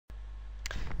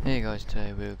Hey guys,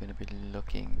 today we're going to be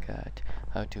looking at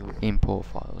how to import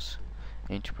files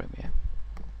into Premiere.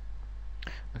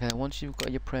 Okay, once you've got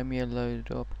your Premiere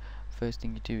loaded up, first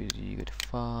thing you do is you go to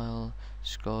File,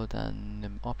 scroll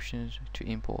down Options to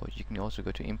import. You can also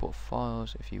go to Import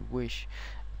Files if you wish,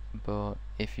 but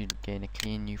if you gain a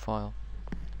clean new file,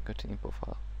 go to Import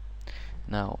File.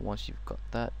 Now, once you've got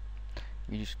that,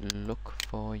 you just look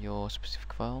for your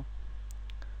specific file.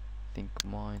 I think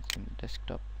mine's in the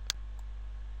desktop.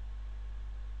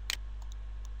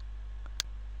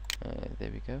 There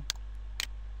we go.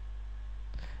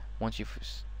 Once you've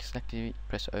selected it,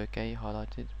 press OK,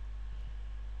 highlighted,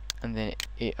 and then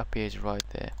it appears right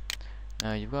there.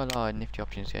 Now you've got a lot of nifty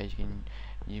options here.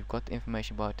 You've got the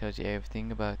information bar, tells you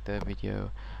everything about the video,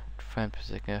 frames per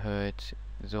second, hertz.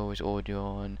 There's always audio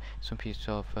on some piece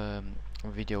of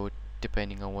video,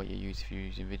 depending on what you use. If you're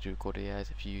using video recorder, yes.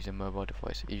 If you use a mobile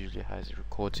device, it usually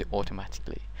records it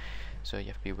automatically. So you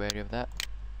have to be wary of that,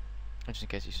 just in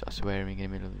case you start swearing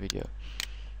in the middle of the video.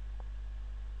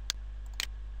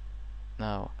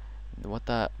 Now, what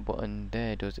that button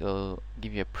there does, it'll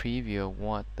give you a preview of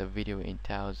what the video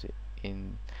entails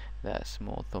in that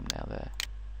small thumbnail there.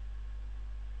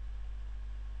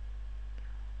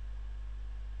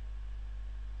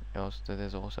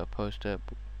 There's also a poster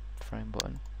frame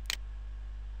button,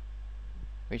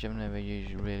 which I've never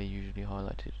usually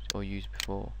highlighted or used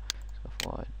before, so I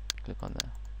thought I'd click on that.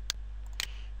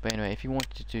 But anyway, if you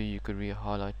wanted to, you could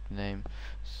re-highlight the name,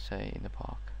 say in the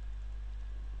park,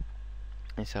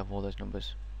 instead of all those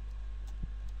numbers.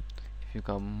 If you've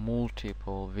got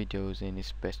multiple videos in,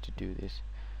 it's best to do this.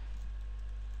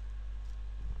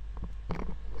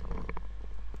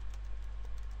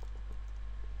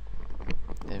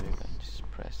 There we go,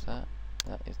 just press that.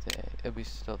 That is there. It'll be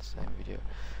still the same video.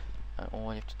 And all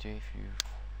you have to do, if you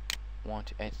want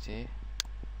to edit it,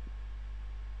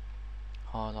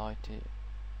 highlight it,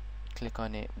 click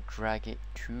on it, drag it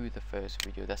to the first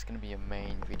video. That's going to be your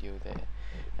main video there.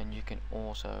 And you can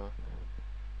also,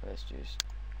 let's just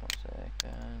 1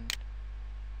 second.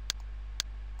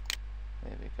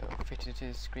 There we go. Fit it to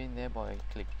the screen there by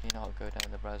clicking. I'll go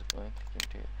down the browser button, click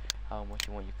into how much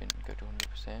you want. You can go to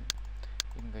 100%.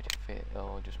 You can go to fit,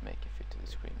 or just make it fit to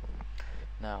the screen.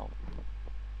 Now,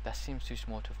 that seems too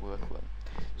small to work with.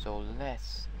 So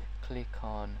let's click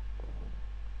on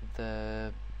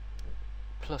the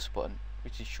plus button,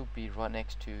 which should be right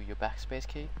next to your backspace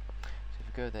key. So if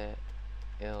you go there,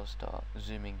 it'll start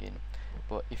zooming in.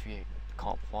 But if you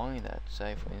can't find that,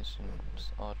 say for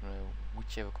instance, I don't know,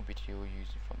 whichever computer you're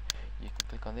using from, you can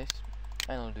click on this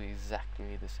and it'll do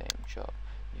exactly the same job.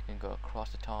 You can go across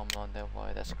the timeline there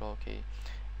via that scroll key,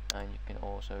 and you can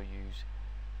also use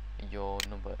your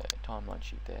timeline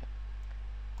sheet there.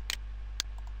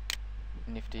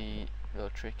 Nifty little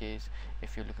trick is,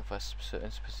 if you're looking for a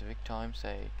certain specific time,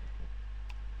 say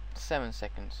 7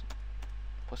 seconds,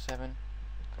 put 7,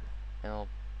 and it'll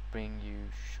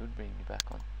should bring you back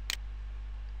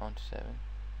onto 7.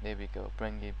 There we go,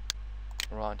 bring you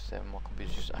right onto 7. My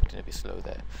computer's just acting a bit slow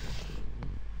there.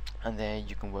 And there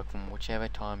you can work from whichever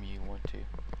time you want to.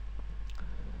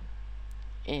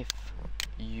 If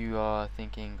you are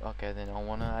thinking, okay, then I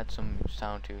want to add some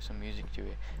sound to it, some music to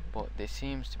it, but there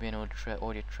seems to be an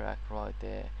audio track right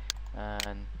there,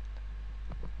 and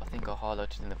I think I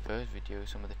highlighted in the first video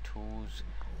some of the tools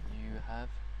you have.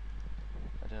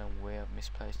 I don't know where I've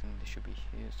misplaced them. They should be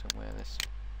here somewhere.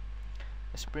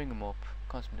 Let's bring them up.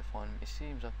 Can't seem to find them. It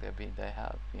seems like they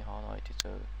have been highlighted, so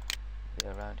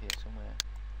they're around here somewhere.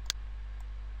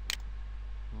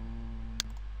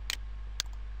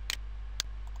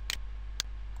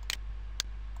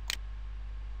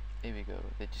 Here we go,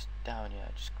 they're just down here,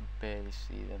 I just can barely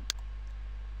see them.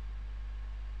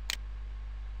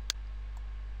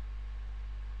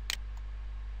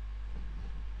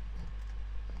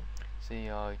 See,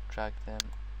 I dragged them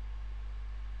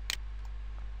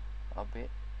a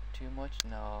bit too much.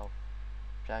 Now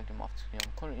I've dragged them off the screen.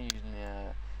 I'm currently using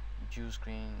a dual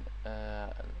screen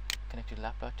connected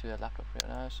laptop to a laptop right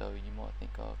now, so you might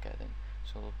think, oh, okay, then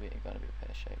it's all gonna be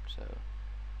pear shaped. So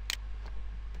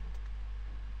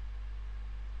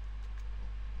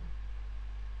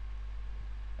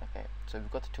okay, so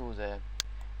we've got the tools there.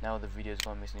 Now the video's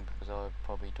gone missing because I've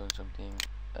probably done something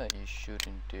that you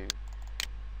shouldn't do.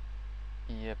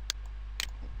 Yep,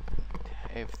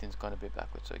 everything's gone a bit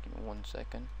backwards, so give me 1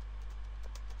 second.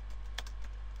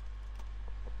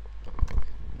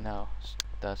 Now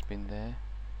that's been there,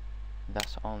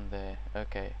 that's on there.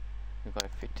 Okay, we've got to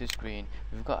fit to screen.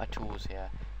 We've got our tools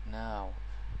here. Now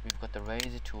we've got the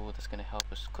razor tool that's going to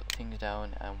help us cut things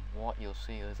down, and what you'll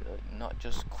see is it not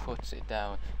just cuts it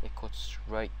down, it cuts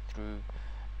straight through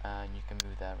and you can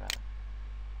move that around.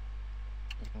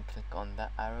 You can click on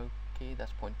that arrow key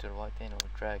that's pointing to the right then, or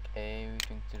drag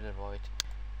everything to the right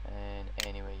and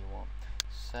anywhere you want.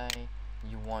 Say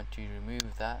you want to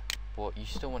remove that, but you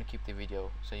still want to keep the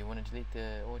video, so you want to delete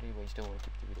the audio but you still want to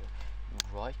keep the video.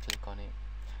 You right click on it,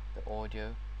 the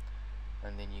audio,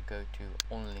 and then you go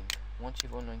to unlink. Once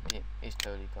you've unlinked it, it's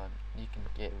totally gone. You can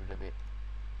get rid of it,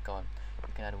 gone.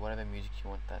 You can add whatever music you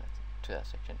want to that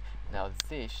section. Now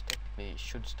this technically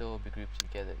should still be grouped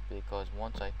together, because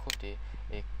once I cut it,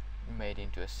 it made it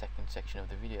into a second section of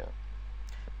the video.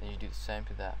 And you do the same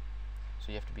to that.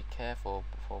 So you have to be careful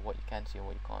for what you can see and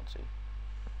what you can't see.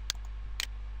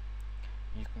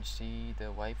 You can see the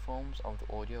waveforms of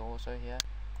the audio also here.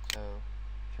 So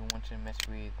if you want to mess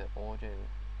with the audio,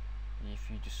 if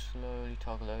you just slowly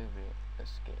toggle over it,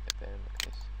 let's get a better look at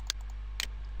this.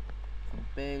 You can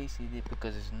barely see it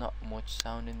because there's not much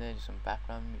sound in there, just some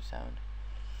background sound.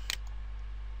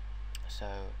 So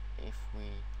if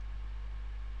we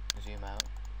zoom out,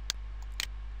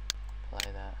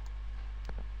 play that,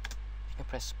 you can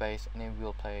press space and it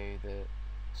will play the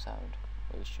sound,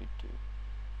 or it should do.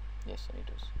 Yes, and it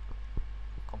does.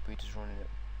 Computer's running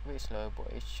a bit slow,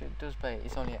 but it does play.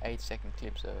 It's only an 8-second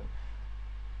clip, so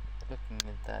looking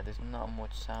at that, there's not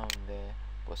much sound there.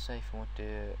 But say if you want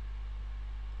to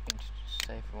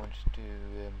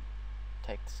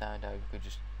take the sound out, you could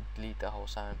just delete the whole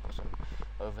sound, put some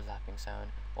overlapping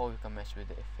sound, or you can mess with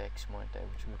the effects monitor,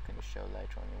 which we can show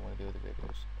later on in one of the other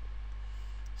videos.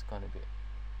 It's gonna be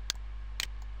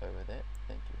over there.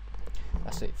 Thank you.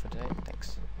 That's it for today.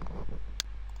 Thanks.